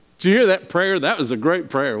Did you hear that prayer? That was a great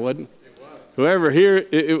prayer, wasn't it? Whoever here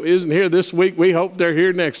isn't here this week, we hope they're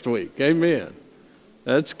here next week. Amen.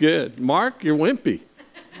 That's good. Mark, you're wimpy.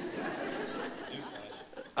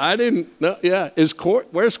 I didn't know. Yeah.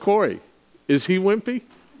 Where's Corey? Is he wimpy?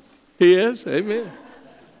 He is? Amen.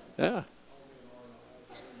 Yeah.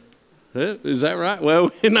 Is that right?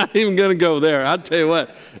 Well, we're not even going to go there. I'll tell you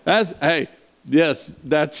what. Yes,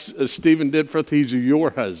 that's Stephen Ditforth. He's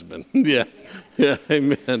your husband. Yeah.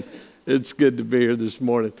 Amen. It's good to be here this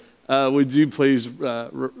morning. Would you please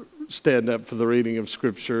stand up for the reading of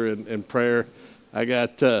Scripture and prayer? We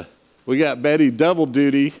got Betty double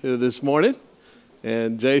duty this morning,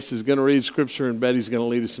 and Jace is going to read Scripture, and Betty's going to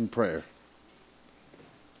lead us in prayer.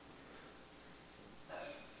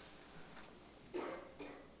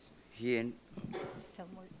 Tell them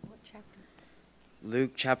what chapter?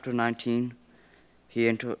 Luke chapter 19.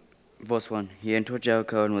 Verse 1. He entered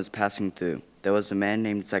Jericho and was passing through. There was a man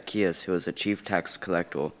named Zacchaeus who was a chief tax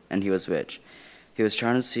collector, and he was rich. He was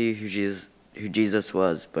trying to see who Jesus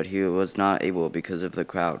was, but he was not able because of the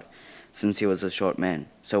crowd, since he was a short man.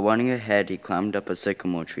 So running ahead, he climbed up a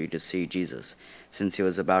sycamore tree to see Jesus, since he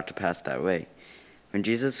was about to pass that way. When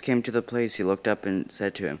Jesus came to the place, he looked up and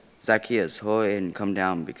said to him, Zacchaeus, hurry and come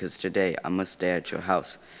down, because today I must stay at your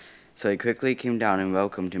house. So he quickly came down and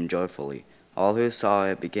welcomed him joyfully. All who saw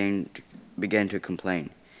it began to complain.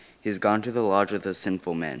 He's gone to the lodge with a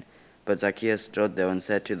sinful man. But Zacchaeus stood there and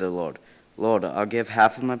said to the Lord, Lord, I'll give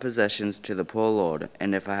half of my possessions to the poor, Lord,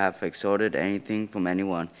 and if I have extorted anything from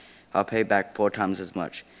anyone, I'll pay back 4 times as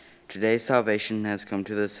much. Today salvation has come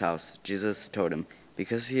to this house, Jesus told him,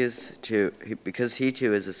 because he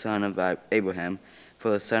too is the son of Abraham,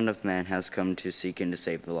 for the Son of Man has come to seek and to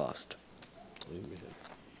save the lost. Amen.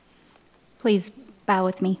 Please bow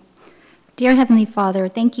with me. Dear Heavenly Father,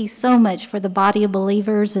 thank you so much for the body of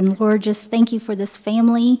believers, and Lord, just thank you for this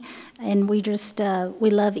family, and we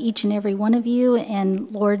love each and every one of you, and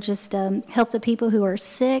Lord, just help the people who are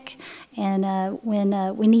sick, and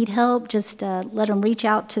when we need help, just let them reach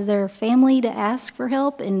out to their family to ask for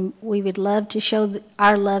help, and we would love to show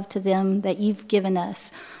our love to them that you've given us.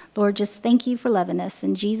 Lord, just thank you for loving us.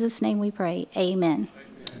 In Jesus' name we pray, amen.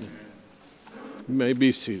 You may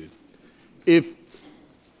be seated.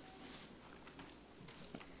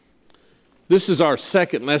 This is our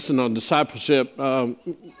second lesson on discipleship.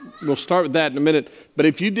 We'll start with that in a minute. But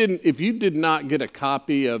if you did not get a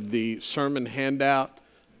copy of the sermon handout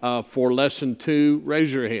for lesson 2,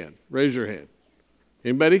 raise your hand. Raise your hand.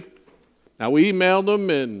 Anybody? Now we emailed them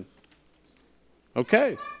and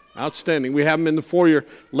okay, outstanding. We have them in the foyer.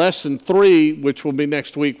 Lesson 3, which will be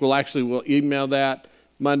next week, we'll email that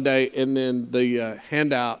Monday, and then the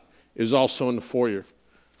handout is also in the foyer.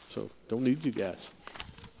 So don't need you guys.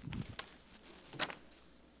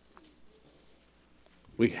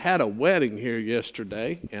 We had a wedding here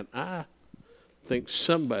yesterday, and I think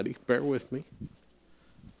somebody, bear with me.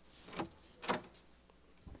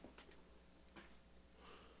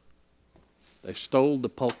 They stole the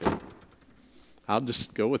pulpit. I'll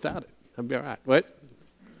just go without it. I'll be all right. What?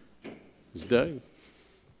 It's Doug.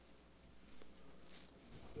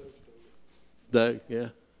 Doug, yeah.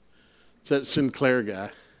 It's that Sinclair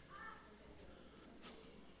guy.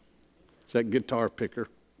 It's that guitar picker.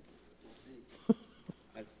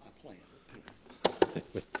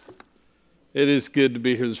 It is good to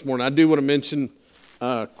be here this morning. I do want to mention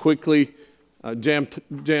quickly Jan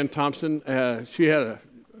Thompson. She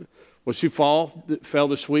fell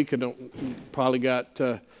this week. Hopefully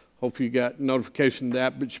you got notification of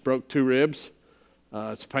that, but she broke 2 ribs.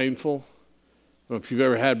 It's painful. I don't know if you've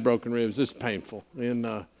ever had broken ribs. It's painful.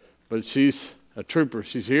 But she's a trooper.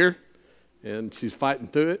 She's here, and she's fighting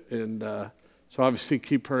through it. And so obviously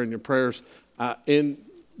keep her in your prayers.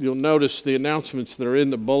 You'll notice the announcements that are in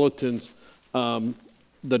the bulletins. The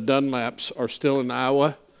Dunlaps are still in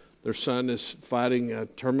Iowa. Their son is fighting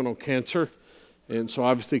terminal cancer. And so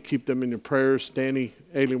obviously keep them in your prayers. Danny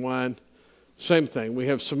Aliewine, same thing. We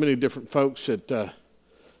have so many different folks that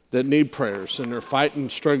need prayers, and they're fighting,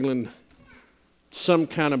 struggling some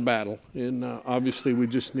kind of battle. And obviously we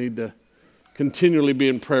just need to continually be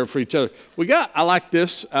in prayer for each other. I like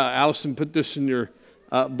this. Allison put this in your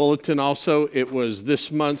bulletin also. It was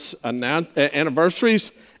this month's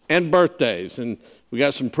anniversaries and birthdays, and we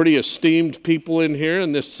got some pretty esteemed people in here,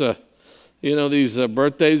 and this, these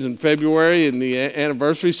birthdays in February and the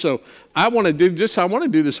anniversary. So I want to do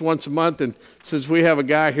this once a month, and since we have a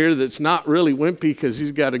guy here that's not really wimpy because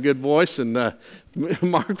he's got a good voice, and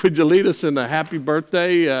Mark, would you lead us in a happy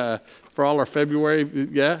birthday for all our February?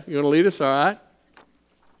 Yeah, you want to lead us? All right.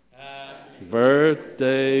 Happy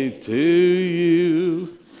birthday to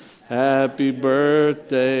you. Happy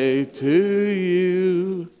birthday to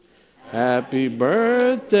you. Happy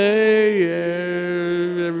birthday,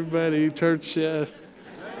 everybody, church.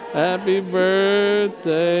 Happy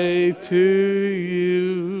birthday to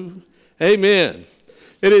you. Amen.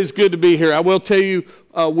 It is good to be here. I will tell you,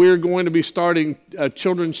 we're going to be starting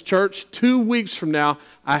Children's Church 2 weeks from now.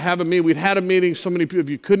 I have a meeting. We'd had a meeting. So many of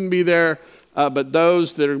you couldn't be there, but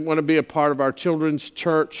those that want to be a part of our Children's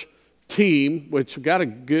Church team, which we've got a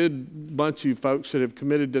good bunch of you folks that have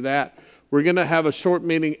committed to that, we're going to have a short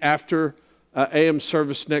meeting after AM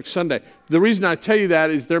service next Sunday. The reason I tell you that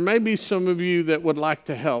is there may be some of you that would like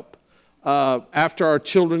to help. After our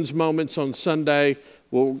children's moments on Sunday,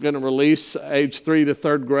 we're going to release age 3 to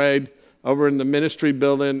 3rd grade over in the ministry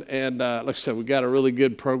building. And like I said, we got a really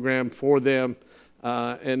good program for them.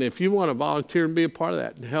 And if you want to volunteer and be a part of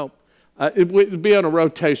that and help, it would be on a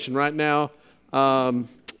rotation right now.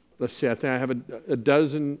 Let's see, I think I have a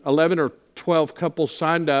dozen, 11 or 12 couples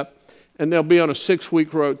signed up. And they'll be on a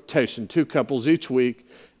 6-week rotation, 2 couples each week,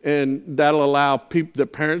 and that'll allow the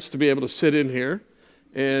parents to be able to sit in here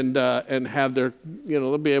and have their,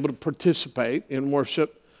 they'll be able to participate in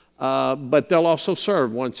worship, but they'll also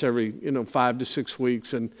serve once every, 5 to 6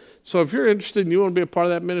 weeks. And so if you're interested and you want to be a part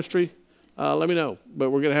of that ministry, let me know.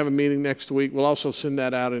 But we're going to have a meeting next week. We'll also send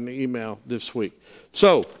that out in the email this week.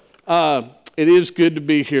 So it is good to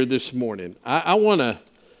be here this morning. I want to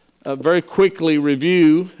very quickly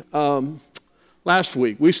review last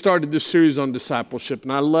week. We started this series on discipleship,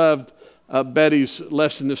 and I loved Betty's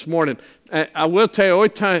lesson this morning. I will tell you, every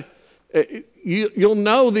time, you'll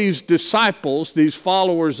know these disciples, these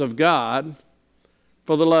followers of God,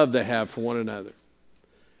 for the love they have for one another.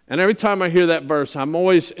 And every time I hear that verse, I'm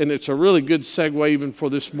always, and it's a really good segue even for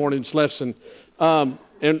this morning's lesson,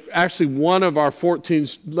 and actually one of our 14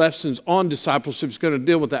 lessons on discipleship is going to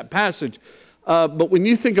deal with that passage. But when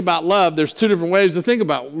you think about love, there's 2 different ways to think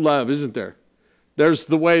about love, isn't there? There's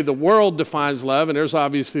the way the world defines love, and there's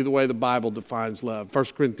obviously the way the Bible defines love. 1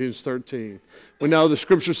 Corinthians 13. We know the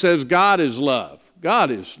Scripture says God is love.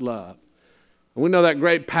 God is love. And we know that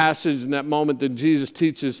great passage in that moment that Jesus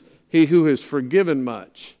teaches, he who has forgiven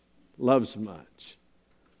much loves much.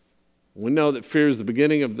 We know that fear is the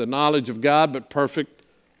beginning of the knowledge of God, but perfect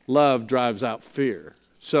love drives out fear.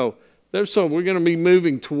 So we're going to be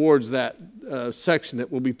moving towards that section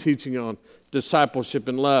that we'll be teaching on discipleship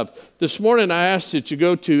and love. This morning I asked that you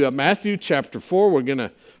go to Matthew chapter 4.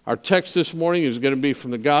 Our text this morning is going to be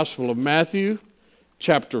from the Gospel of Matthew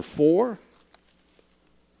chapter 4.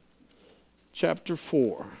 Chapter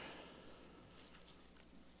 4.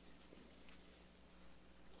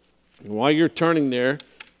 And while you're turning there,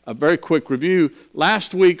 a very quick review.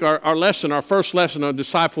 Last week, our first lesson on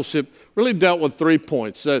discipleship, really dealt with 3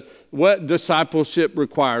 points. What discipleship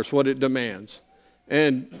requires, what it demands.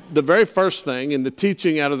 And the very first thing in the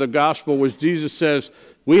teaching out of the gospel was Jesus says,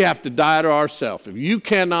 we have to die to ourselves. If you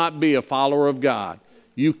cannot be a follower of God,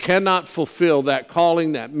 you cannot fulfill that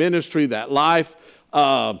calling, that ministry, that life.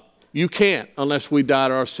 You can't unless we die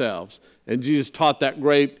to ourselves. And Jesus taught that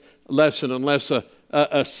great lesson, unless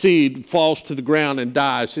a seed falls to the ground and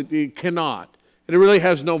dies. It cannot. And it really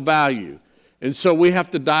has no value. And so we have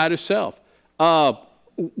to die to self.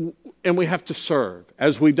 And we have to serve.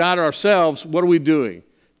 As we die to ourselves, what are we doing?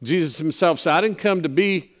 Jesus himself said, I didn't come to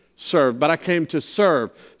be served, but I came to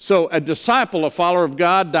serve. So a disciple, a follower of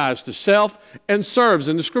God, dies to self and serves.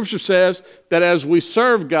 And the Scripture says that as we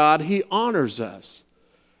serve God, he honors us.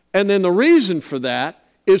 And then the reason for that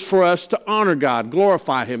is for us to honor God,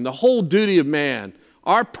 glorify him. The whole duty of man,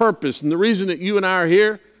 our purpose, and the reason that you and I are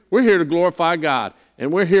here, we're here to glorify God.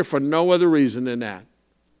 And we're here for no other reason than that.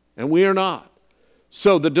 And we are not.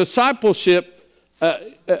 So the discipleship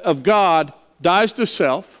of God dies to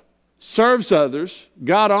self, serves others.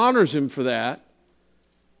 God honors him for that.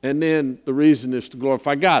 And then the reason is to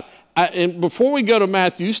glorify God. And before we go to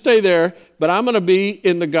Matthew, you stay there, but I'm going to be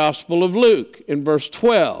in the Gospel of Luke in verse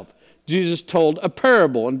 12. Jesus told a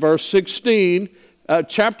parable in verse 16,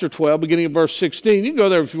 chapter 12, beginning of verse 16. You can go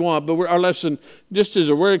there if you want, but our lesson, just as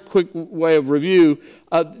a very quick way of review,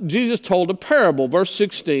 Jesus told a parable, verse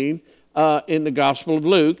 16, in the Gospel of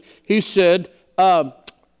Luke. He said, the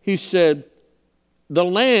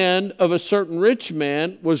land of a certain rich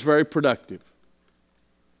man was very productive.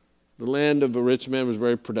 The land of a rich man was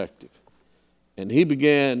very productive. And he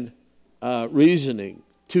began reasoning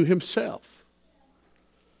to himself.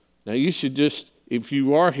 Now you should just, if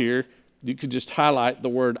you are here, you could just highlight the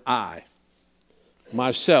word I,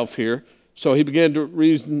 myself here. So he began to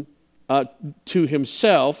reason to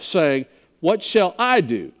himself, saying, what shall I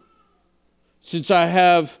do, since I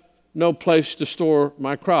have no place to store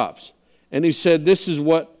my crops? And he said, this is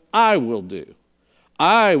what I will do.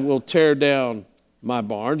 I will tear down my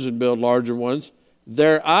barns and build larger ones.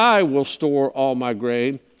 There I will store all my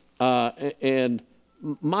grain and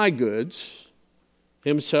my goods,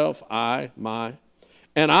 himself, my.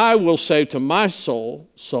 And I will say to my soul,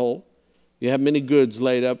 you have many goods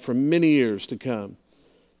laid up for many years to come.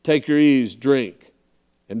 Take your ease, drink,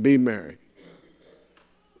 and be merry.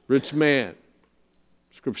 Rich man.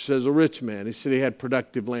 Scripture says a rich man. He said he had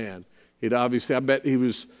productive land. He'd obviously, I bet he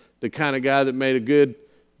was the kind of guy that made a good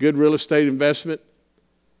real estate investment,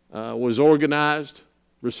 was organized,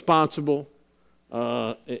 responsible,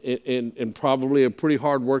 and probably a pretty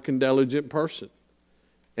hard-working, diligent person.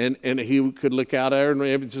 And he could look out there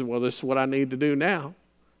and say, well, this is what I need to do now.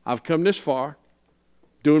 I've come this far,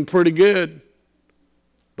 doing pretty good,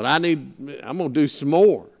 but I'm going to do some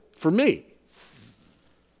more for me.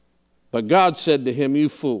 But God said to him, you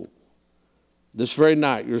fool, this very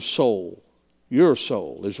night your soul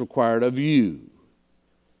is required of you.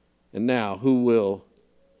 And now who will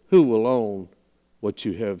own what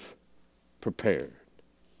you have prepared?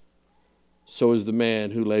 So is the man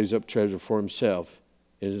who lays up treasure for himself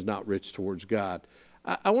and is not rich towards God.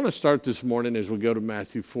 I want to start this morning as we go to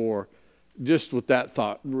Matthew 4, just with that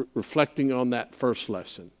thought, reflecting on that first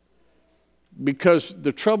lesson. Because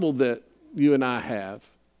the trouble that you and I have,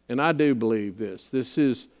 and I do believe this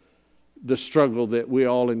is the struggle that we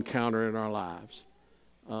all encounter in our lives.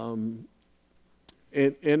 And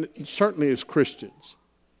certainly as Christians,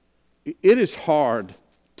 it is hard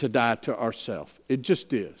to die to ourselves. It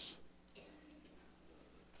just is.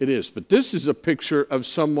 It is. But this is a picture of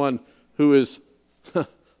someone who is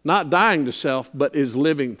not dying to self, but is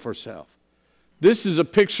living for self. This is a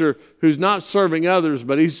picture who's not serving others,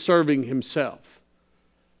 but he's serving himself.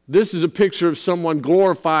 This is a picture of someone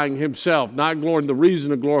glorifying himself, not glorying, the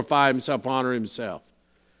reason to glorify himself, honor himself.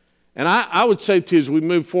 And I would say to you as we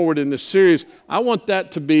move forward in this series, I want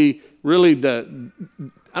that to be really the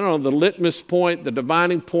litmus point, the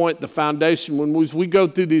divining point, the foundation. When we go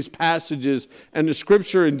through these passages and the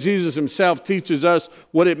Scripture and Jesus himself teaches us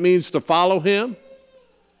what it means to follow him,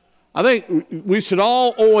 I think we should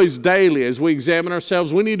all always daily, as we examine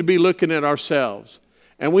ourselves, we need to be looking at ourselves.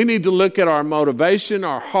 And we need to look at our motivation,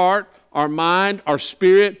 our heart, our mind, our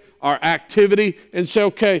spirit, our activity, and say,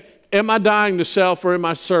 okay, am I dying to self or am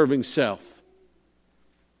I serving self?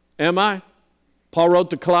 Am I? Paul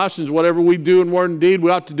wrote to Colossians, whatever we do in word and deed,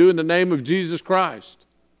 we ought to do in the name of Jesus Christ.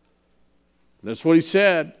 That's what he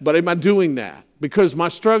said. But am I doing that? Because my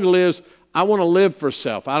struggle is, I want to live for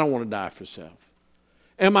self. I don't want to die for self.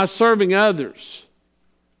 Am I serving others?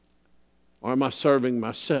 Or am I serving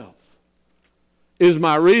myself? Is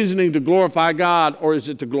my reasoning to glorify God or is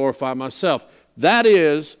it to glorify myself? That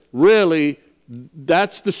is really,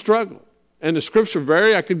 that's the struggle. And the Scripture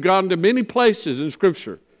I could go into many places in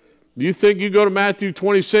Scripture. You think you go to Matthew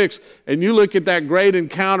 26 and you look at that great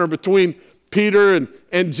encounter between Peter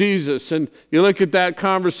and Jesus, and you look at that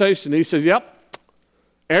conversation. He says, yep,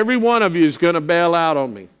 every one of you is going to bail out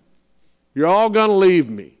on me. You're all going to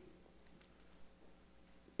leave me.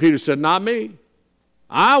 Peter said, not me.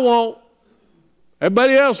 I won't.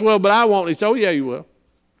 Everybody else will, but I won't. He said, oh, yeah, you will.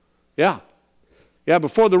 Yeah. Yeah,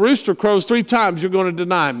 before the rooster crows 3 times, you're going to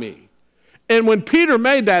deny me. And when Peter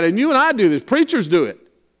made that, and you and I do this, preachers do it.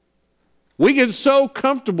 We get so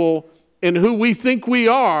comfortable in who we think we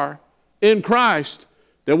are in Christ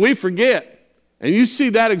that we forget. And you see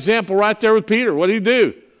that example right there with Peter. What did he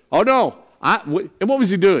do? Oh, no. And what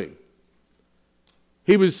was he doing?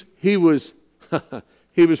 He was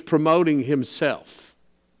promoting himself.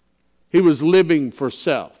 He was living for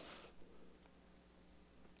self.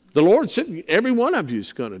 The Lord said, every one of you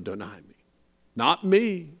is going to deny me. Not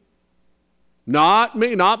me. Not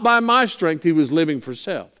me. Not by my strength. He was living for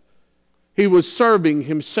self. He was serving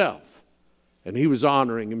himself. And he was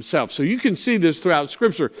honoring himself. So you can see this throughout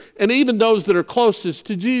Scripture. And even those that are closest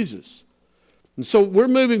to Jesus. And so we're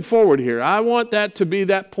moving forward here. I want that to be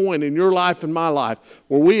that point in your life and my life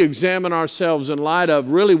where we examine ourselves in light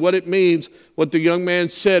of really what it means, what the young man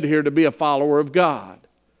said here, to be a follower of God.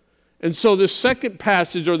 And so this second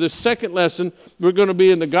passage, or this second lesson, we're going to be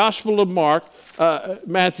in the Gospel of Mark,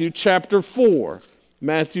 Matthew chapter 4.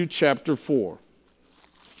 Matthew chapter 4.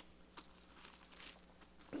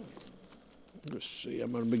 Let's see,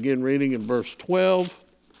 I'm going to begin reading in verse 12.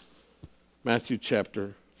 Matthew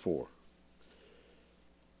chapter 4.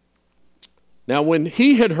 Now when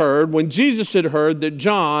Jesus had heard that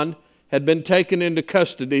John had been taken into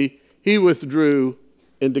custody, he withdrew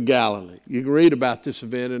into Galilee. You can read about this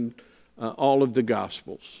event in all of the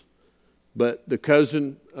Gospels. But the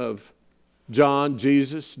cousin of John,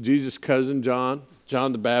 Jesus' cousin John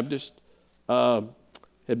the Baptist,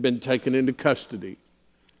 had had been taken into custody.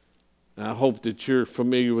 I hope that you're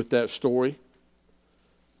familiar with that story.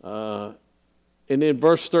 And in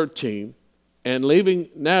verse 13, and leaving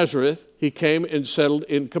Nazareth, he came and settled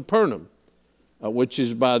in Capernaum, which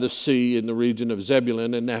is by the sea in the region of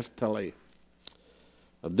Zebulun and Naphtali.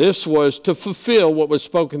 This was to fulfill what was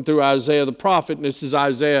spoken through Isaiah the prophet, and this is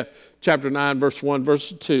Isaiah chapter 9, verse 1,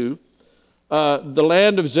 verse 2. The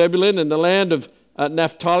land of Zebulun and the land of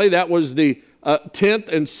Naphtali, that was the 10th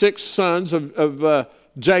and 6th sons of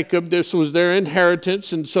Jacob. This was their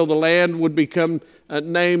inheritance, and so the land would become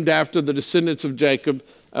named after the descendants of Jacob,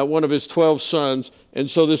 one of his 12 sons. And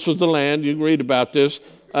so this was the land. You can read about this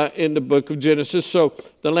in the book of Genesis. So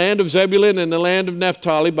the land of Zebulun and the land of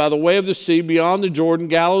Naphtali by the way of the sea beyond the Jordan,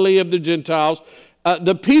 Galilee of the Gentiles,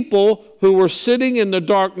 the people who were sitting in the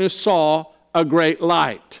darkness saw a great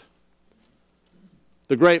light.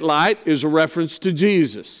 The great light is a reference to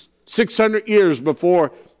Jesus. 600 years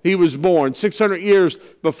before he was born, 600 years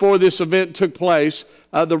before this event took place,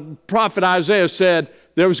 the prophet Isaiah said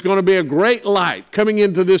there was going to be a great light coming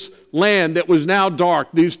into this land that was now dark,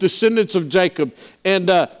 these descendants of Jacob. And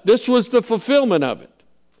this was the fulfillment of it.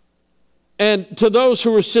 And to those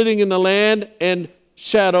who were sitting in the land and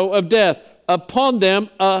shadow of death, upon them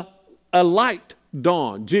a light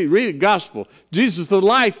dawned. Read the gospel. Jesus, the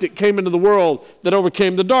light that came into the world that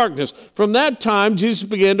overcame the darkness. From that time, Jesus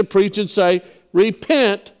began to preach and say,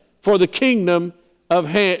 repent, for the kingdom of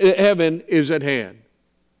heaven is at hand.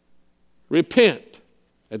 Repent.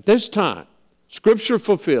 At this time, Scripture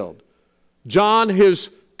fulfilled. John, his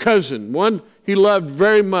cousin, one he loved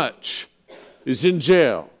very much, is in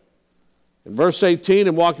jail. In verse 18,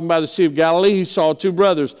 and walking by the Sea of Galilee, he saw two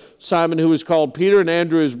brothers, Simon, who was called Peter, and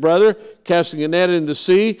Andrew, his brother, casting a net in the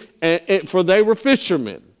sea, for they were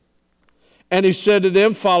fishermen. And he said to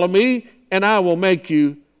them, follow me, and I will make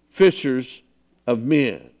you fishers of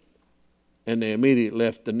men. And they immediately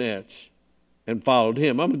left the nets and followed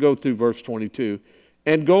him. I'm going to go through verse 22.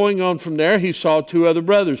 And going on from there, he saw two other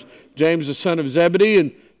brothers, James the son of Zebedee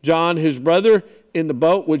and John his brother, in the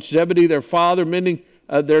boat which Zebedee their father mending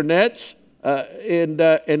their nets.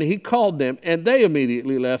 And he called them, and they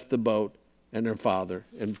immediately left the boat and their father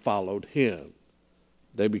and followed him.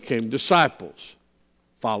 They became disciples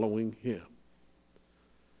following him.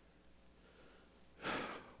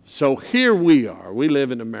 So here we are. We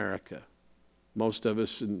live in America. Most of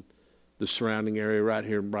us in the surrounding area right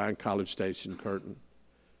here in Bryan College Station, Curtin.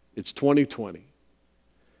 It's 2020.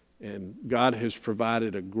 And God has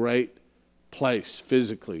provided a great place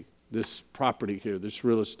physically, this property here, this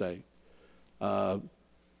real estate.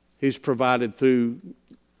 He's provided through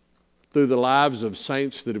the lives of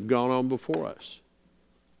saints that have gone on before us,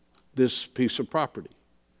 this piece of property,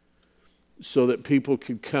 so that people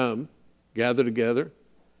could come, gather together,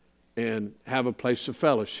 and have a place of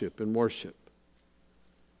fellowship and worship.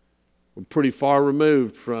 We're pretty far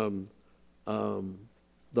removed from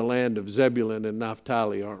the land of Zebulun and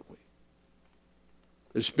Naphtali, aren't we?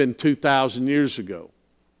 It's been 2,000 years ago.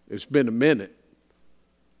 It's been a minute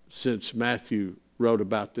since Matthew wrote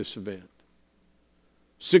about this event.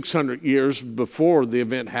 600 years before the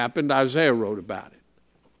event happened, Isaiah wrote about it.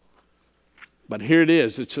 But here it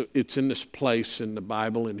is. It's in this place in the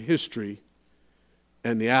Bible in history,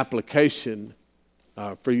 and the application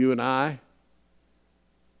for you and I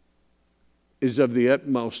is of the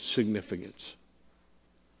utmost significance.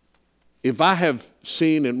 If I have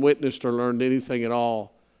seen and witnessed or learned anything at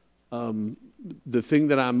all, the thing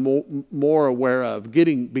that I'm more aware of,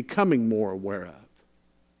 becoming more aware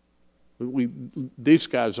of. These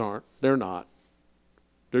guys aren't. They're not.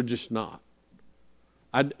 They're just not.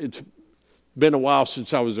 It's been a while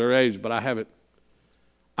since I was their age, but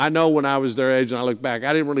I know when I was their age and I look back,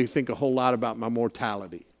 I didn't really think a whole lot about my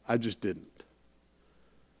mortality. I just didn't.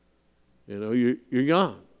 You know, you're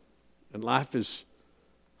young, and life is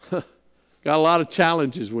got a lot of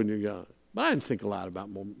challenges when you're young. But I didn't think a lot about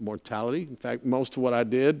mortality. In fact, most of what I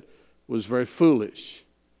did was very foolish.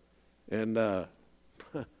 And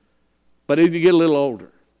but as you get a little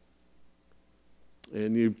older,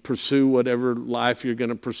 and you pursue whatever life you're going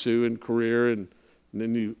to pursue in career, and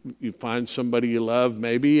then you find somebody you love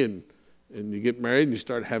maybe, and you get married, and you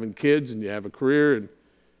start having kids, and you have a career, and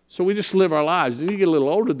so we just live our lives. And you get a little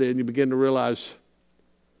older, then you begin to realize,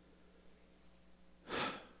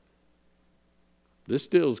 this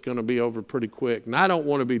deal's going to be over pretty quick. And I don't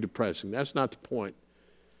want to be depressing. That's not the point.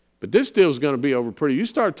 But this deal's going to be over pretty. You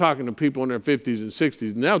start talking to people in their 50s and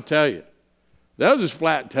 60s, and they'll tell you. They'll just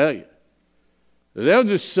flat tell you. They'll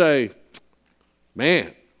just say,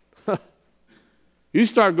 man, you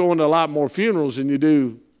start going to a lot more funerals than you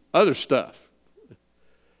do other stuff.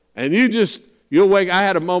 And you just you'll wake. I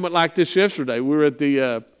had a moment like this yesterday. We were at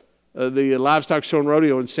the livestock show and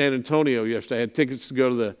rodeo in San Antonio yesterday. I had tickets to go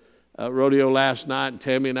to the rodeo last night, and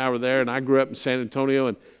Tammy and I were there, and I grew up in San Antonio,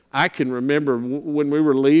 and I can remember when we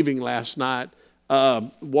were leaving last night,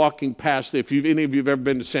 walking past. If any of you have ever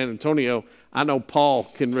been to San Antonio, I know Paul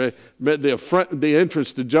can the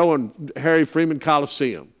entrance to Joe and Harry Freeman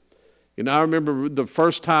Coliseum. You know, I remember the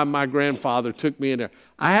first time my grandfather took me in there.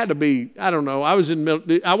 I had to be, I don't know, I wasn't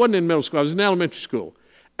in middle school, I was in elementary school.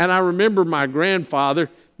 And I remember my grandfather,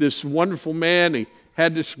 this wonderful man, he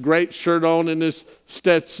had this great shirt on and this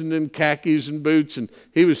Stetson and khakis and boots, and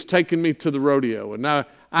he was taking me to the rodeo. And I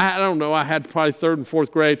don't know, I had probably 3rd and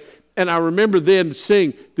 4th grade, and I remember then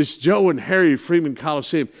seeing this Joe and Harry Freeman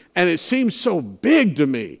Coliseum, and it seemed so big to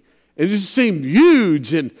me. It just seemed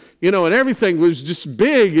huge, and and everything was just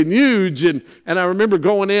big and huge. And I remember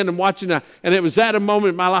going in and watching that, and it was at a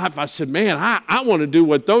moment in my life I said, man, I want to do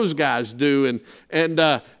what those guys do. And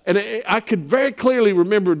I could very clearly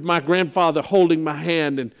remember my grandfather holding my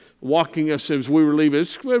hand and walking us as we were leaving.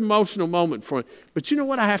 It's an emotional moment for me. But you know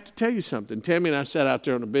what? I have to tell you something. Tammy and I sat out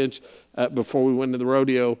there on the bench before we went to the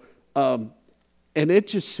rodeo, and it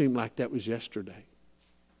just seemed like that was yesterday.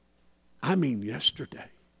 I mean yesterday.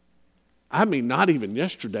 I mean, not even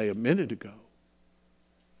yesterday, a minute ago.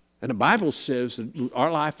 And the Bible says that our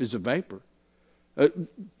life is a vapor.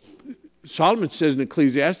 Solomon says in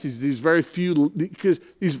Ecclesiastes, these very few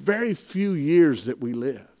years that we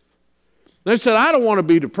live. They said, I don't want to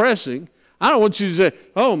be depressing. I don't want you to say,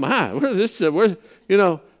 oh my,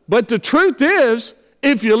 But the truth is,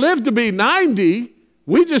 if you live to be 90,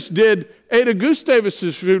 we just did Ada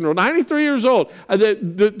Gustavus's funeral, 93 years old.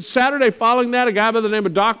 The Saturday following that, a guy by the name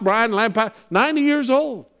of Doc Bryan, 90 years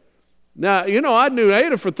old. Now, I knew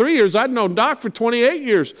Ada for 3 years. I'd known Doc for 28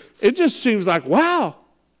 years. It just seems like, wow.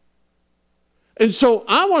 And so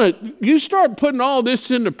you start putting all this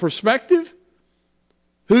into perspective,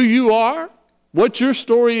 who you are, what your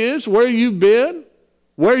story is, where you've been,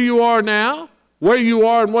 where you are now, where you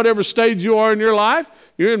are in whatever stage you are in your life.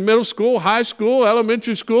 You're in middle school, high school,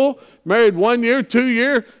 elementary school, married 1 year, 2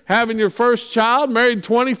 year, having your first child, married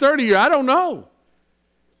 20, 30 years. I don't know.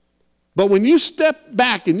 But when you step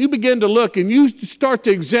back and you begin to look and you start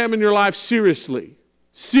to examine your life seriously,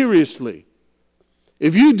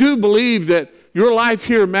 if you do believe that your life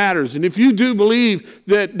here matters, and if you do believe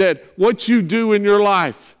that what you do in your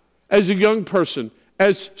life as a young person,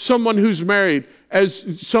 as someone who's married, as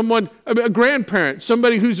a grandparent,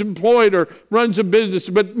 somebody who's employed or runs a business,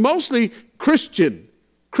 but mostly Christian.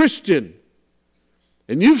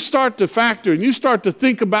 And you start to factor and you start to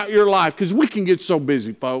think about your life, because we can get so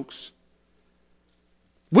busy, folks.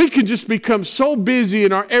 We can just become so busy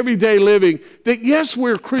in our everyday living that, yes,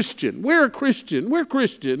 we're Christian.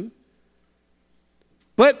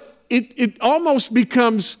 But it almost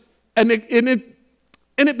becomes, and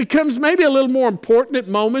it becomes maybe a little more important at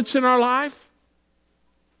moments in our life.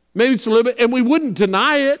 Maybe it's a little bit, and we wouldn't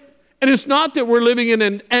deny it. And it's not that we're living in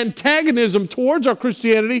an antagonism towards our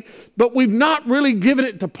Christianity, but we've not really given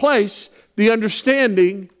it to place, the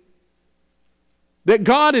understanding that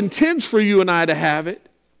God intends for you and I to have it,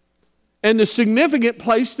 and the significant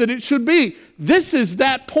place that it should be. This is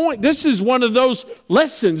that point. This is one of those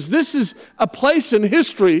lessons. This is a place in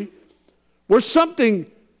history where something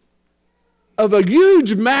of a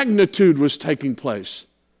huge magnitude was taking place.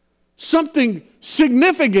 Something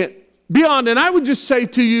significant beyond. And I would just say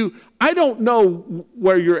to you, I don't know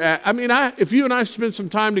where you're at. I mean, if you and I spent some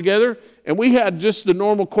time together and we had just the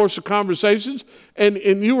normal course of conversations, and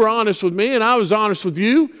you were honest with me and I was honest with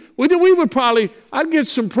you, we would probably, I'd get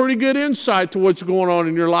some pretty good insight to what's going on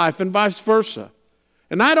in your life and vice versa.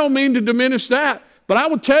 And I don't mean to diminish that, but I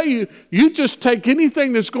will tell you, you just take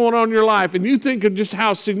anything that's going on in your life and you think of just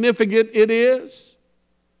how significant it is,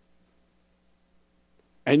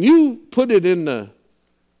 and you put it in the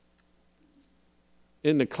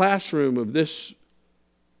classroom of this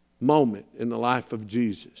moment in the life of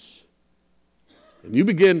Jesus, and you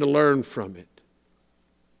begin to learn from it,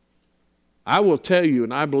 I will tell you,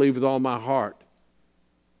 and I believe with all my heart,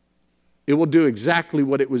 it will do exactly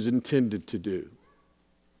what it was intended to do.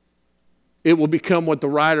 It will become what the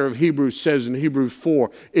writer of Hebrews says in Hebrews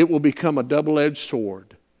 4. It will become a double-edged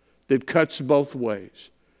sword that cuts both ways,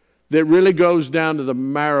 that really goes down to the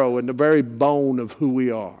marrow and the very bone of who we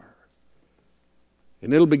are.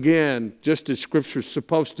 And it'll begin just as Scripture's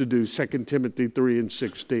supposed to do, 2 Timothy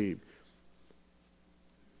 3:16.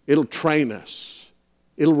 It'll train us.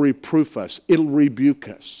 It'll reproof us. It'll rebuke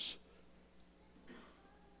us.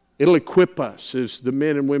 It'll equip us as the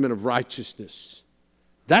men and women of righteousness.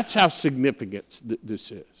 That's how significant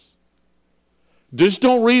this is. Just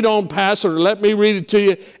don't read on past or let me read it to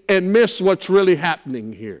you and miss what's really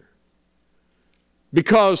happening here.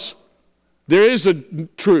 Because there is a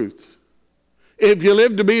truth. If you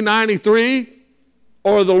live to be 93,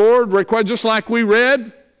 or the Lord requires, just like we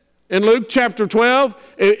read in Luke chapter 12,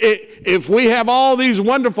 if we have all these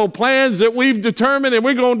wonderful plans that we've determined and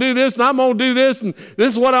we're going to do this and I'm going to do this and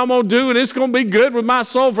this is what I'm going to do and it's going to be good with my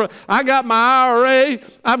soul. I got my IRA.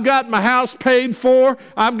 I've got my house paid for.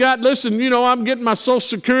 I'm getting my Social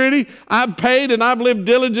Security. I've paid and I've lived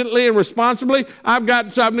diligently and responsibly. I've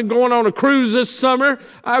been going on a cruise this summer.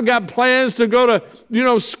 I've got plans to go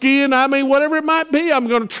to, skiing. Whatever it might be. I'm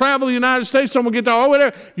going to travel the United States. I'm going to get to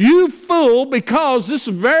whatever. You fool, because this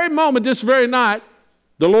very moment, this very night,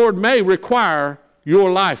 the Lord may require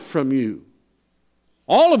your life from you.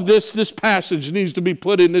 All of this passage needs to be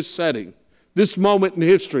put in this setting, this moment in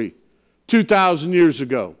history, 2,000 years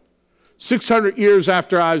ago, 600 years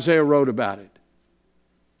after Isaiah wrote about it.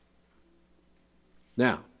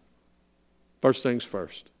 Now, first things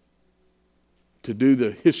first, to do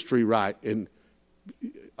the history right and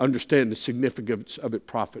understand the significance of it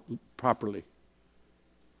properly.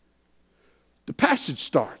 The passage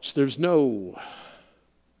starts,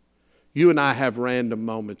 you and I have random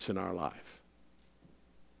moments in our life.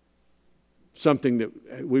 Something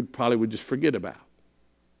that we probably would just forget about.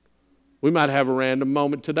 We might have a random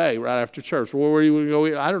moment today, right after church. Where are you going to go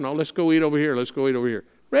eat? I don't know. Let's go eat over here. Let's go eat over here.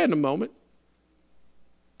 Random moment.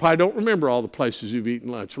 Probably don't remember all the places you've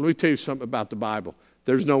eaten lunch. Let me tell you something about the Bible.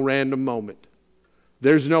 There's no random moment.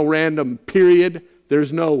 There's no random period.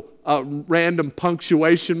 There's no random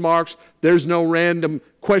punctuation marks. There's no random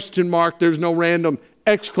question mark. There's no random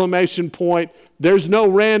exclamation point. There's no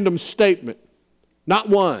random statement. Not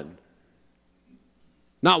one.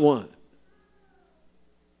 Not one.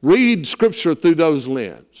 Read Scripture through those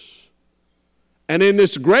lenses. And in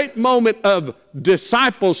this great moment of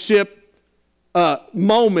discipleship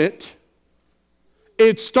moment,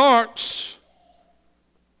 it starts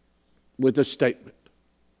with a statement.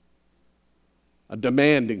 A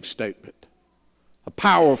demanding statement. A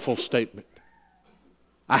powerful statement.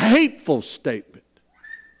 A hateful statement.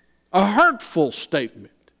 A hurtful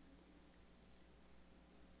statement.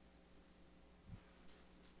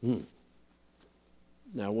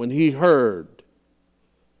 Now, when he heard,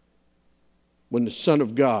 when the Son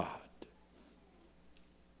of God,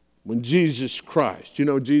 when Jesus Christ,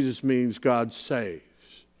 Jesus means God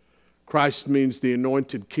saves. Christ means the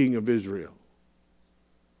anointed King of Israel.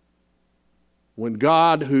 When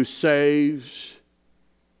God who saves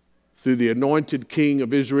through the anointed King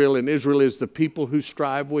of Israel, and Israel is the people who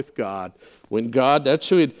strive with God, when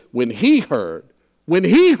he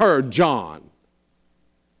heard John,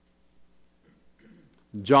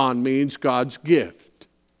 John means God's gift.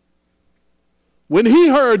 When he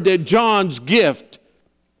heard that John's gift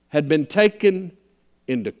had been taken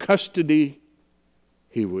into custody,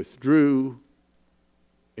 he withdrew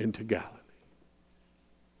into Galilee.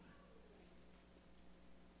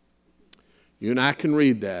 You and I can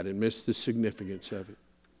read that and miss the significance of it.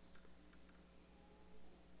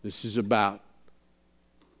 This is about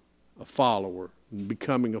a follower and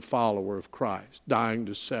becoming a follower of Christ, dying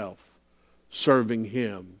to self, serving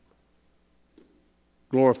Him,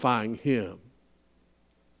 glorifying Him.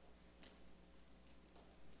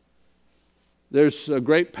 There's a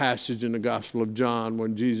great passage in the Gospel of John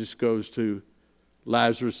when Jesus goes to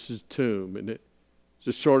Lazarus' tomb, and it's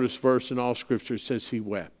the shortest verse in all Scripture. It says he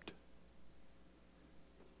wept.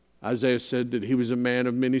 Isaiah said that he was a man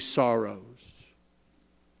of many sorrows.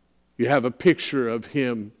 You have a picture of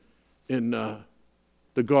him in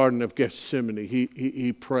the Garden of Gethsemane.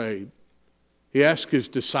 He prayed. He asked his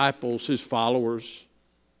disciples, his followers,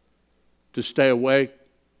 to stay awake,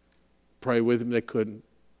 pray with him. They couldn't.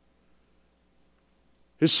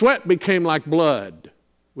 His sweat became like blood.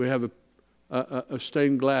 We have a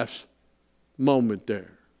stained glass moment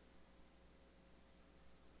there.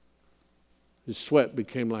 His sweat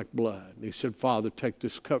became like blood. And he said, Father, take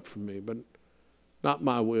this cup from me, but not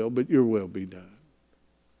my will, but your will be done.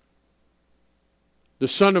 The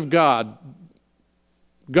Son of God,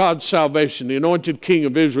 God's salvation, the anointed King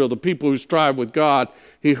of Israel, the people who strive with God,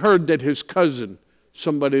 he heard that his cousin,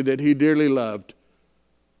 somebody that he dearly loved,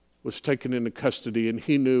 was taken into custody, and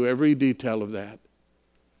he knew every detail of that.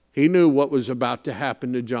 He knew what was about to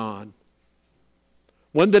happen to John.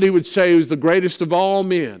 One that he would say was the greatest of all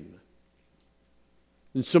men,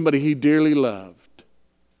 and somebody he dearly loved.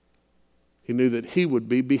 He knew that he would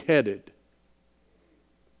be beheaded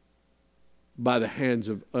by the hands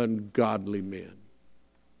of ungodly men.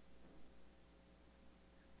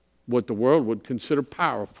 What the world would consider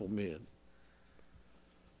powerful men.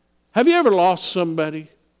 Have you ever lost somebody?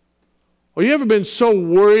 Or you ever been so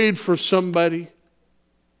worried for somebody?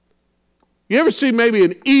 You ever see maybe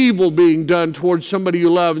an evil being done towards somebody you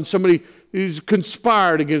love and somebody who's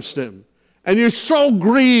conspired against them? And you're so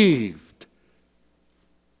grieved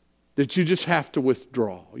that you just have to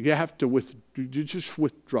withdraw. You just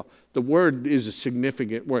withdraw. The word is a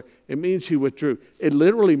significant word. It means he withdrew. It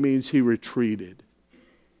literally means he retreated.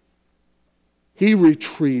 He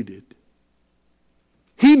retreated.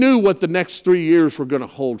 He knew what the next 3 years were going to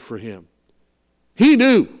hold for him. He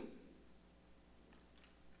knew.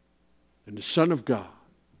 And the Son of God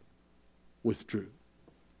withdrew.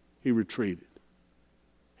 He retreated.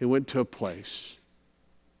 He went to a place.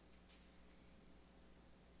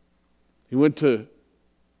 He went to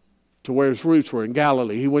where his roots were in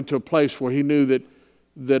Galilee. He went to a place where he knew that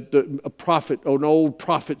a prophet, an old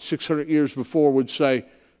prophet 600 years before would say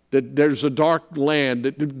that there's a dark land,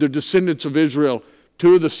 that the descendants of Israel,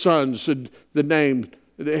 two of the sons,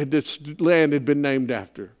 this land had been named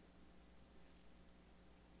after.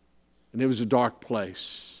 And it was a dark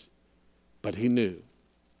place. But he knew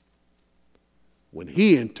when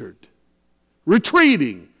he entered,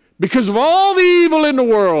 retreating because of all the evil in the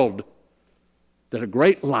world, that a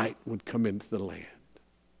great light would come into the land.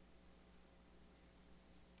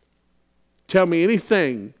 Tell me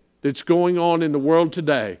anything that's going on in the world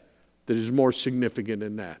today that is more significant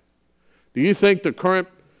than that. Do you think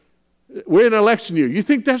we're in an election year, you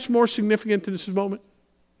think that's more significant to this moment?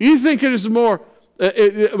 You think it is a more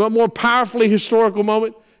powerfully historical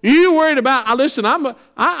moment? Are you worried about, listen, I'm a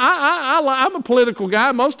political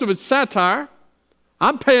guy. Most of it's satire.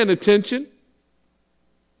 I'm paying attention.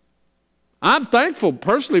 I'm thankful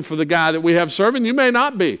personally for the guy that we have serving. You may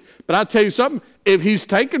not be. But I'll tell you something. If he's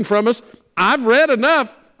taken from us, I've read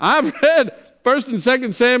enough. I've read 1st and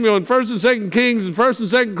 2nd Samuel and 1st and 2nd Kings and 1st and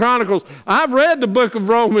 2nd Chronicles. I've read the book of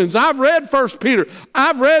Romans. I've read 1 Peter.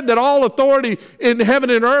 I've read that all authority in heaven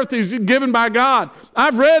and earth is given by God.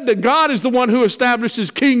 I've read that God is the one who establishes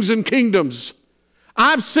kings and kingdoms.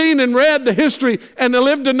 I've seen and read the history and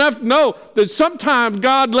lived enough to know that sometimes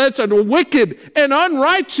God lets a wicked and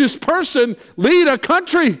unrighteous person lead a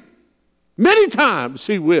country. Many times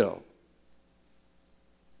he will.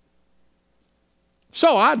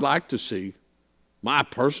 So I'd like to see, my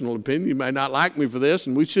personal opinion, you may not like me for this,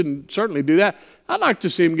 and we shouldn't certainly do that. I'd like to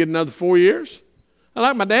see him get another 4 years. And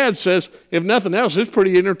like my dad says, if nothing else, it's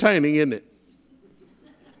pretty entertaining, isn't it?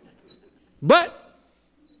 But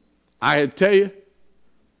I tell you,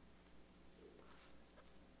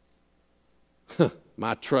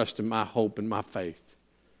 my trust and my hope and my faith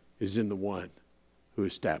is in the one who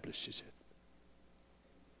establishes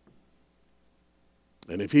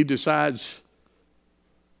it. And if he decides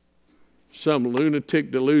some lunatic,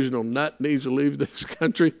 delusional nut needs to leave this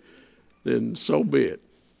country, then so be it.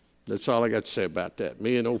 That's all I got to say about that.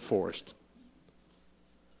 Me and old Forrest.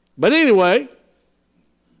 But anyway,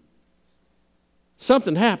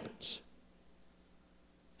 something happens.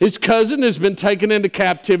 His cousin has been taken into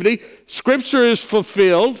captivity. Scripture is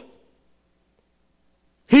fulfilled.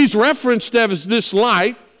 He's referenced as this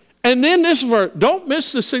light. And then this verse, don't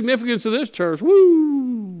miss the significance of this, church.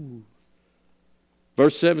 Woo!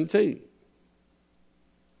 Verse 17.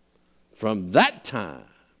 From that time,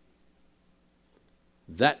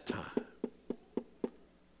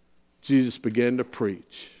 Jesus began to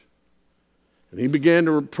preach. And he began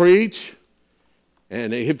to preach.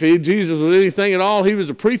 And if Jesus was anything at all, he was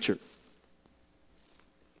a preacher,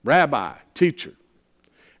 rabbi, teacher.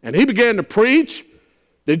 And he began to preach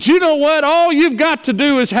that you know what? All you've got to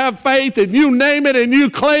do is have faith, and you name it and you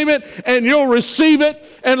claim it and you'll receive it.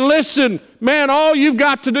 And listen, man, all you've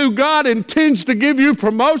got to do, God intends to give you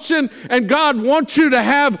promotion, and God wants you to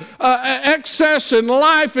have excess in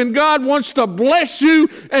life, and God wants to bless you,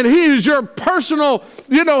 and he is your personal,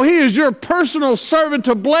 he is your personal servant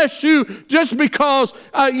to bless you just because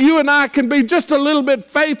you and I can be just a little bit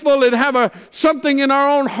faithful and have something in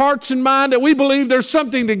our own hearts and mind that we believe there's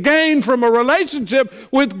something to gain from a relationship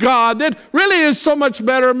with God that really is so much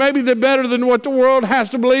better, maybe better than what the world has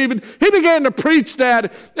to believe. And he began to preach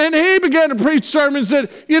that, and he began to preach sermons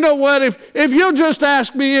that, you know what, if you'll just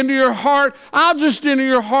ask me into your heart, I'll just enter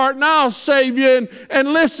your heart and I'll save you.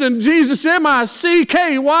 And listen, Jesus,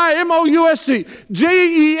 M-I-C-K-Y-M-O-U-S-E,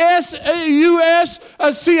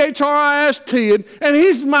 J-E-S-U-S-C-H-R-I-S-T, and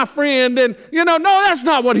he's my friend. And, no, that's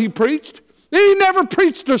not what he preached. He never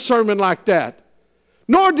preached a sermon like that.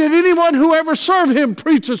 Nor did anyone who ever served him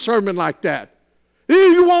preach a sermon like that.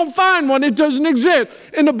 You won't find one. It doesn't exist.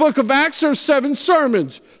 In the book of Acts, there's 7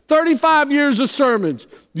 sermons, 35 years of sermons.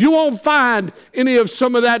 You won't find any of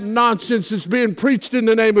some of that nonsense that's being preached in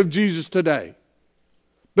the name of Jesus today.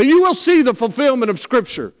 But you will see the fulfillment of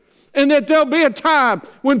Scripture. And that there'll be a time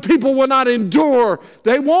when people will not endure.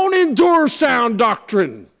 They won't endure sound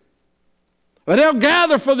doctrine. But they'll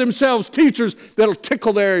gather for themselves teachers that'll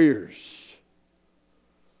tickle their ears.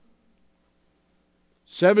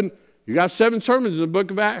 You got 7 sermons in the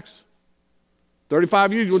book of Acts.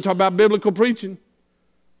 35 years, you want to talk about biblical preaching.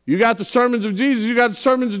 You got the sermons of Jesus. You got the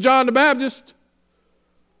sermons of John the Baptist.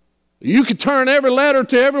 You could turn every letter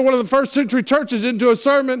to every one of the first century churches into a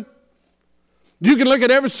sermon. You can look at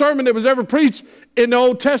every sermon that was ever preached in the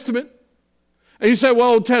Old Testament. And you say, well,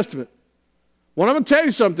 Old Testament. Well, I'm going to tell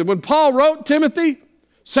you something. When Paul wrote Timothy,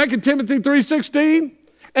 2 Timothy 3:16,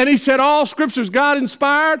 and he said all Scripture is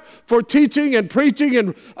God-inspired for teaching and preaching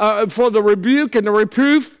and for the rebuke and the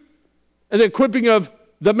reproof and the equipping of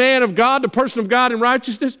the man of God, the person of God in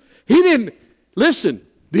righteousness. He didn't, listen,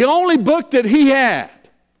 the only book that he had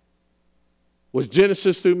was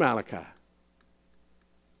Genesis through Malachi.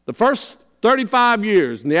 The first 35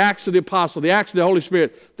 years in the Acts of the Apostle, the Acts of the Holy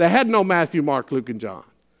Spirit, they had no Matthew, Mark, Luke, and John.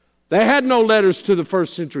 They had no letters to the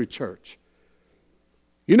first century church.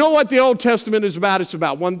 You know what the Old Testament is about? It's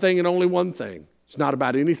about one thing and only one thing. It's not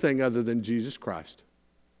about anything other than Jesus Christ.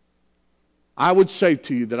 I would say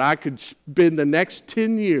to you that I could spend the next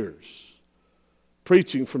 10 years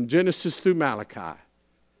preaching from Genesis through Malachi,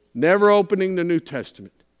 never opening the New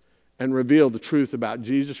Testament, and reveal the truth about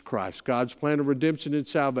Jesus Christ, God's plan of redemption and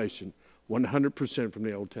salvation, 100% from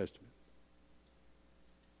the Old Testament.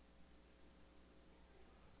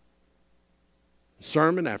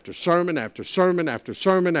 Sermon after sermon after sermon after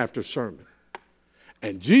sermon after sermon.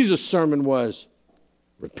 And Jesus' sermon was,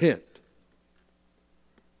 repent,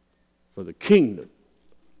 for the kingdom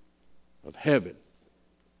of heaven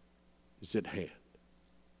is at hand.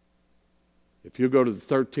 If you go to the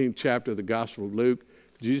 13th chapter of the Gospel of Luke,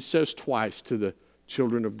 Jesus says twice to the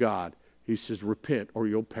children of God, he says, repent or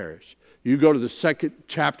you'll perish. You go to the 2nd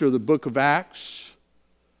chapter of the book of Acts.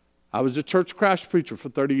 I was a church Christ preacher for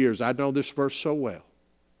 30 years. I know this verse so well.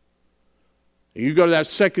 And you go to that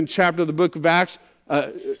 2nd chapter of the book of Acts.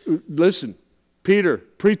 Listen, Peter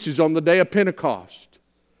preaches on the day of Pentecost.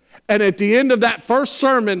 And at the end of that first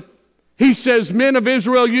sermon, he says, men of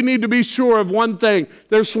Israel, you need to be sure of one thing.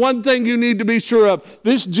 There's one thing you need to be sure of.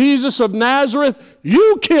 This Jesus of Nazareth,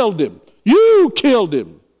 you killed him. You killed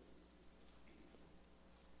him.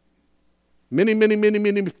 Many, many, many,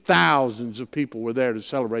 many thousands of people were there to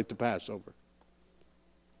celebrate the Passover.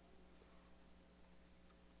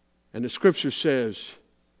 And the Scripture says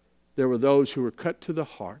there were those who were cut to the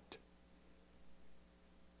heart.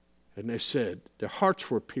 And they said their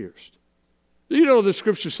hearts were pierced. You know the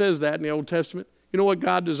Scripture says that in the Old Testament. You know what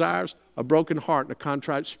God desires? A broken heart and a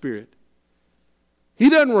contrite spirit. He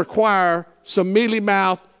doesn't require some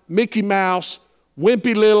mealy-mouthed, Mickey Mouse,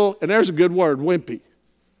 wimpy little, and there's a good word, wimpy,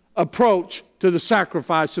 approach to the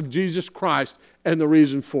sacrifice of Jesus Christ and the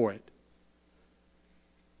reason for it.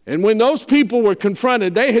 And when those people were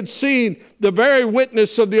confronted, they had seen the very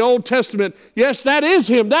witness of the Old Testament. Yes, that is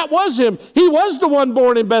him. That was him. He was the one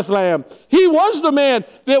born in Bethlehem. He was the man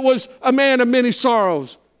that was a man of many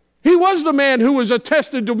sorrows. He was the man who was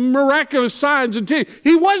attested to miraculous signs and tears.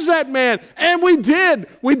 He was that man. And we did.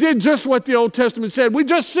 We did just what the Old Testament said. We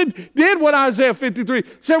just did what Isaiah 53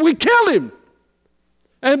 said. We killed him.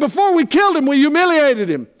 And before we killed him, we humiliated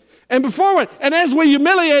him. And as we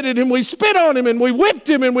humiliated him, we spit on him and we whipped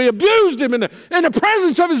him and we abused him in the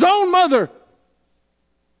presence of his own mother.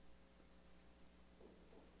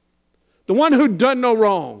 The one who'd done no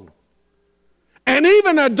wrong. And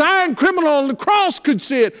even a dying criminal on the cross could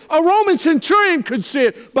see it. A Roman centurion could see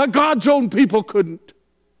it, but God's own people couldn't.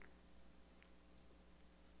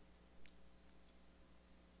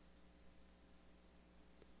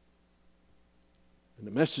 And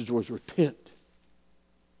the message was repent,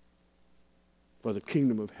 for the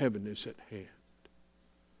kingdom of heaven is at hand.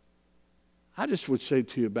 I just would say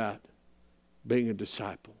to you about being a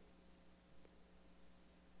disciple.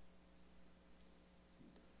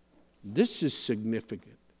 This is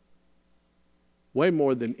significant. Way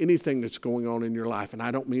more than anything that's going on in your life. And I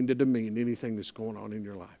don't mean to demean anything that's going on in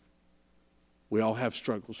your life. We all have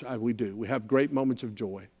struggles. We do. We have great moments of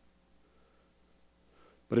joy.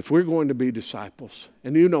 But if we're going to be disciples,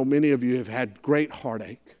 and you know many of you have had great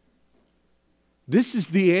heartache, this is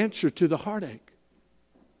the answer to the heartache.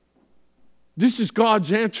 This is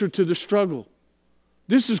God's answer to the struggle.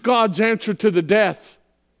 This is God's answer to the death.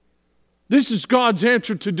 This is God's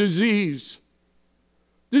answer to disease.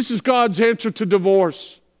 This is God's answer to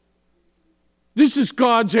divorce. This is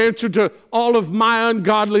God's answer to all of my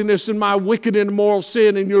ungodliness and my wicked and immoral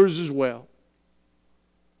sin and yours as well.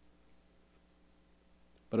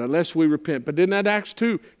 But unless we repent. But in that Acts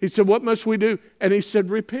 2, he said, what must we do? And he said,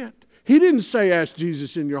 repent. He didn't say ask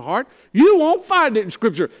Jesus in your heart. You won't find it in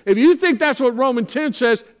Scripture. If you think that's what Romans 10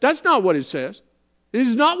 says, that's not what it says. It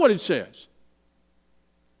is not what it says.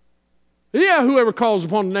 Yeah, whoever calls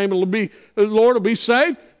upon the name of the Lord will be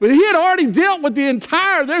saved. But he had already dealt with the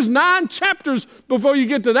entire, there's 9 chapters before you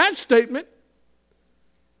get to that statement.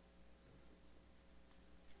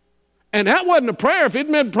 And that wasn't a prayer. If it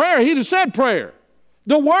meant prayer, he'd have said prayer.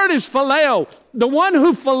 The word is phileo. The one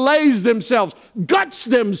who fillets themselves, guts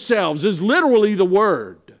themselves, is literally the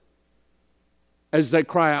word as they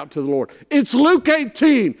cry out to the Lord. It's Luke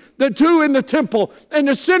 18, the 2 in the temple, and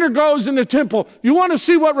the sinner goes in the temple. You want to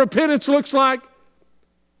see what repentance looks like?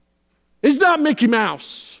 It's not Mickey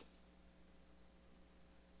Mouse.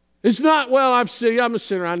 It's not, well, I'm a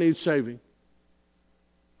sinner, I need saving.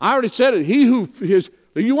 I already said it.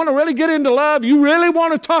 You want to really get into love? You really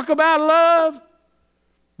want to talk about love?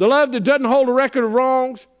 The love that doesn't hold a record of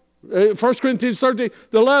wrongs. 1 Corinthians 13,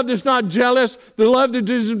 the love that's not jealous, the love that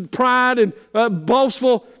isn't pride and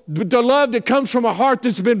boastful, but the love that comes from a heart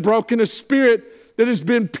that's been broken, a spirit that has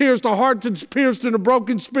been pierced, a heart that's pierced in a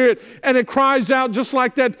broken spirit, and it cries out just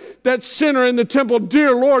like that sinner in the temple,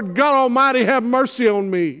 dear Lord God Almighty, have mercy on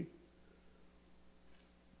me.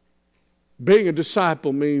 Being a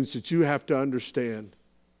disciple means that you have to understand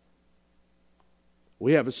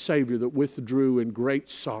we have a Savior that withdrew in great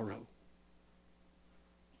sorrow,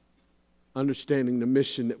 understanding the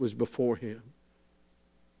mission that was before him.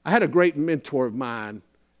 I had a great mentor of mine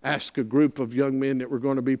ask a group of young men that were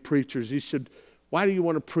going to be preachers. He said, why do you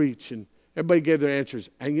want to preach? And everybody gave their answers.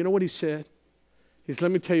 And you know what he said? He said,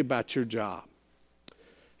 let me tell you about your job.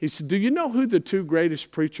 He said, do you know who the 2 greatest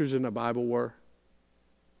preachers in the Bible were?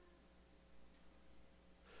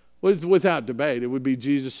 Well, without debate, it would be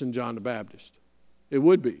Jesus and John the Baptist. It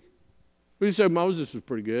would be. We say Moses was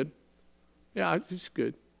pretty good. Yeah, he's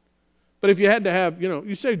good. But if you had to have,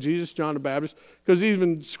 you say Jesus, John the Baptist, because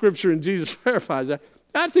even Scripture and Jesus verifies that,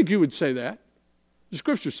 I think you would say that. The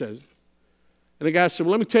Scripture says it. And the guy said,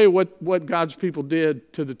 well, let me tell you what God's people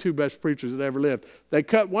did to the 2 best preachers that ever lived. They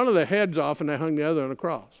cut one of their heads off and they hung the other on a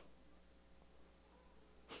cross.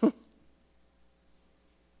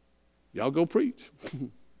 Y'all go preach.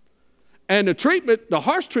 And the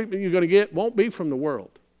harsh treatment you're going to get won't be from the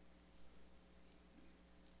world.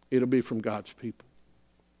 It'll be from God's people.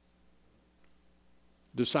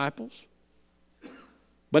 Disciples.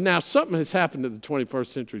 But now something has happened to the 21st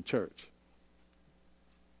century church.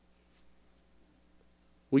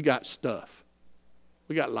 We got stuff.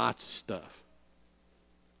 We got lots of stuff.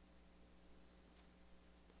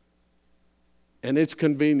 And it's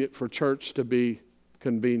convenient for church to be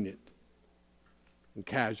convenient and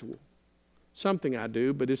casual. Something I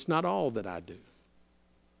do, but it's not all that I do.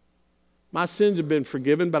 My sins have been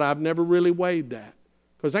forgiven, but I've never really weighed that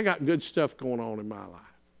because I got good stuff going on in my life.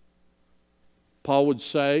 Paul would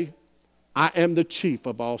say, I am the chief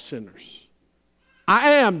of all sinners.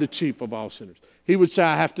 I am the chief of all sinners. He would say,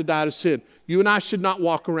 I have to die to sin. You and I should not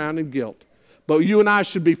walk around in guilt, but you and I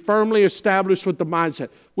should be firmly established with the mindset.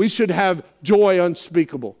 We should have joy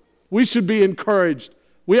unspeakable. We should be encouraged.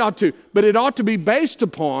 We ought to, but it ought to be based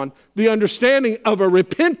upon the understanding of a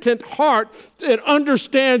repentant heart that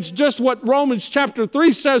understands just what Romans chapter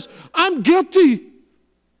 3 says. I'm guilty.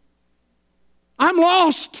 I'm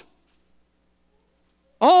lost.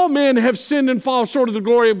 All men have sinned and fall short of the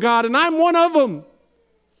glory of God, and I'm one of them.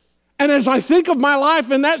 And as I think of my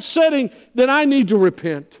life in that setting, then I need to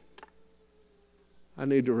repent. I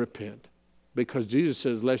need to repent. Because Jesus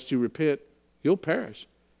says, lest you repent, you'll perish.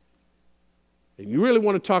 And you really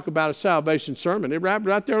want to talk about a salvation sermon, it happened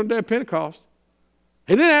right there on the day of Pentecost.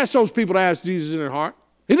 He didn't ask those people to ask Jesus in their heart.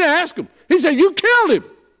 He didn't ask them. He said, you killed him.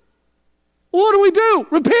 What do?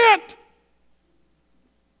 Repent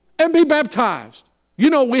and be baptized.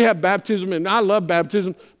 We have baptism, and I love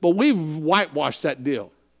baptism, but we've whitewashed that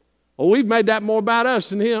deal. Well, we've made that more about us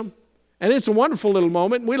than him. And it's a wonderful little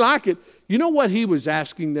moment, and we like it. You know what he was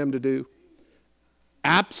asking them to do?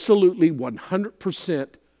 Absolutely 100%.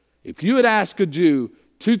 If you had asked a Jew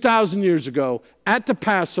 2,000 years ago at the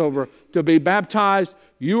Passover to be baptized,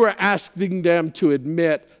 you were asking them to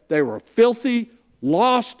admit they were filthy,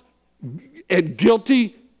 lost, and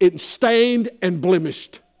guilty, and stained, and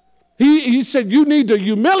blemished. He said, you need to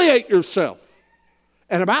humiliate yourself.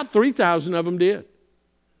 And about 3,000 of them did.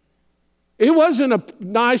 It wasn't a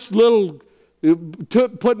nice little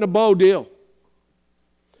put in a bow deal.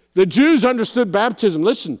 The Jews understood baptism.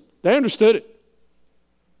 Listen, they understood it.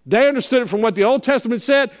 They understood it from what the Old Testament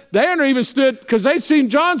said. They understood because they'd seen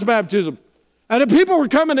John's baptism. And the people were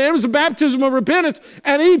coming, and it was a baptism of repentance.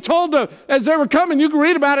 And he told them, as they were coming, you can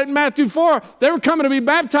read about it in Matthew 4, they were coming to be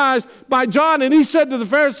baptized by John. And he said to the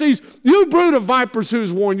Pharisees, you brood of vipers, who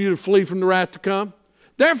has warned you to flee from the wrath to come?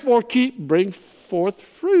 Therefore, bring forth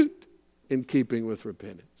fruit in keeping with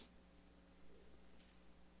repentance.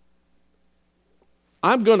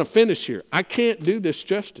 I'm going to finish here. I can't do this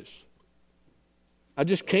justice. I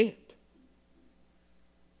just can't.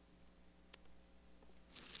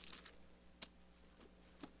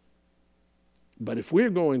 But if we're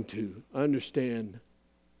going to understand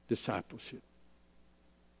discipleship,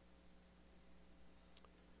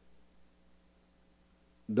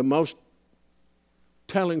 the most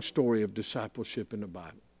telling story of discipleship in the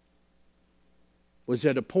Bible was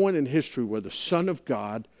at a point in history where the Son of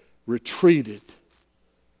God retreated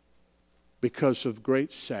because of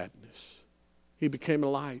great sadness. He became a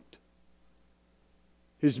light.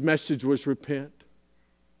 His message was repent.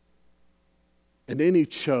 And then he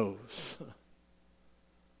chose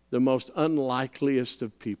the most unlikeliest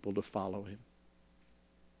of people to follow him.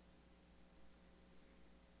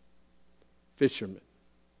 Fishermen,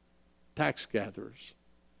 tax gatherers.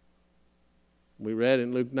 We read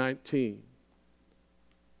in Luke 19,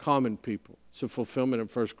 common people. It's a fulfillment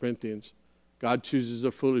of 1 Corinthians. God chooses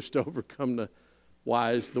the foolish to overcome the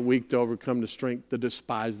wise, the weak to overcome the strength, the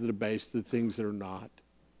despised, the debased, the things that are not.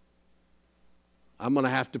 I'm going to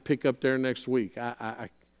have to pick up there next week. I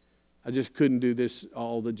just couldn't do this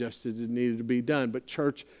all the justice that needed to be done. But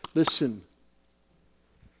church, listen.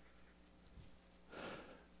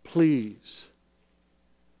 Please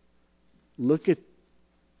look at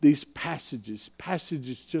these passages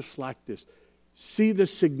just like this. See the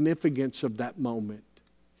significance of that moment.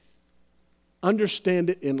 Understand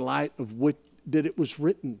it in light of that it was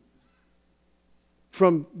written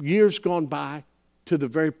from years gone by to the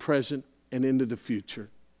very present and into the future.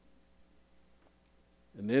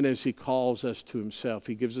 And then as he calls us to himself,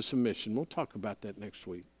 he gives us a mission. We'll talk about that next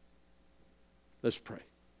week. Let's pray.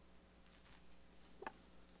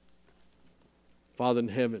 Father in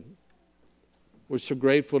heaven, we're so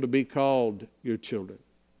grateful to be called your children.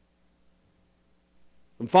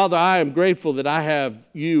 And Father, I am grateful that I have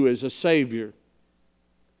you as a Savior.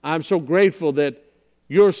 I'm so grateful that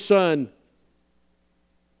your Son,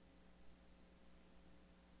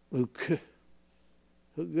 who could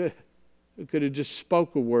have just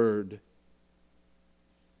spoke a word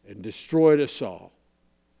and destroyed us all.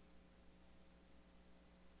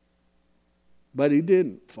 But he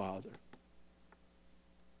didn't, Father.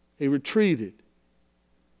 He retreated.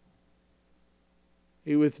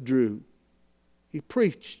 He withdrew. He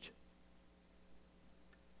preached.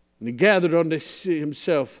 And he gathered unto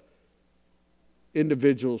himself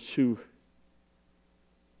individuals who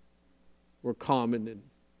were common and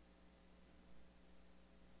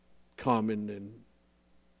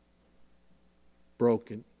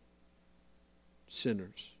broken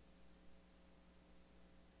sinners.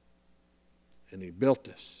 And he built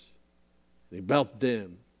us. And he built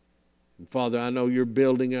them. And Father, I know you're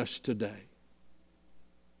building us today.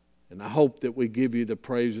 And I hope that we give you the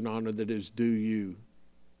praise and honor that is due you.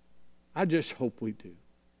 I just hope we do.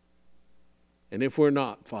 And if we're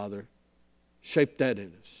not, Father, shape that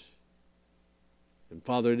in us. And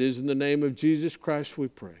Father, it is in the name of Jesus Christ we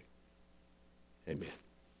pray. Amen.